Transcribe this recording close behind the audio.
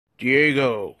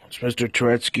Diego, it's Mr.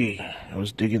 Turetsky. I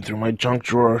was digging through my junk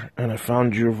drawer, and I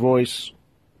found your voice.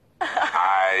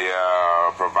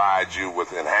 I provide you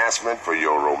with enhancement for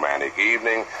your romantic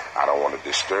evening. I don't want to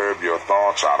disturb your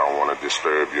thoughts. I don't want to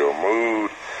disturb your mood.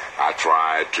 I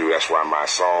try to. That's why my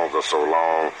songs are so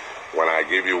long. When I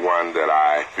give you one that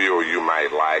I feel you might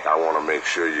like, I want to make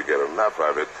sure you get enough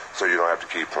of it so you don't have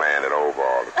to keep playing it over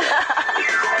all the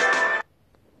time.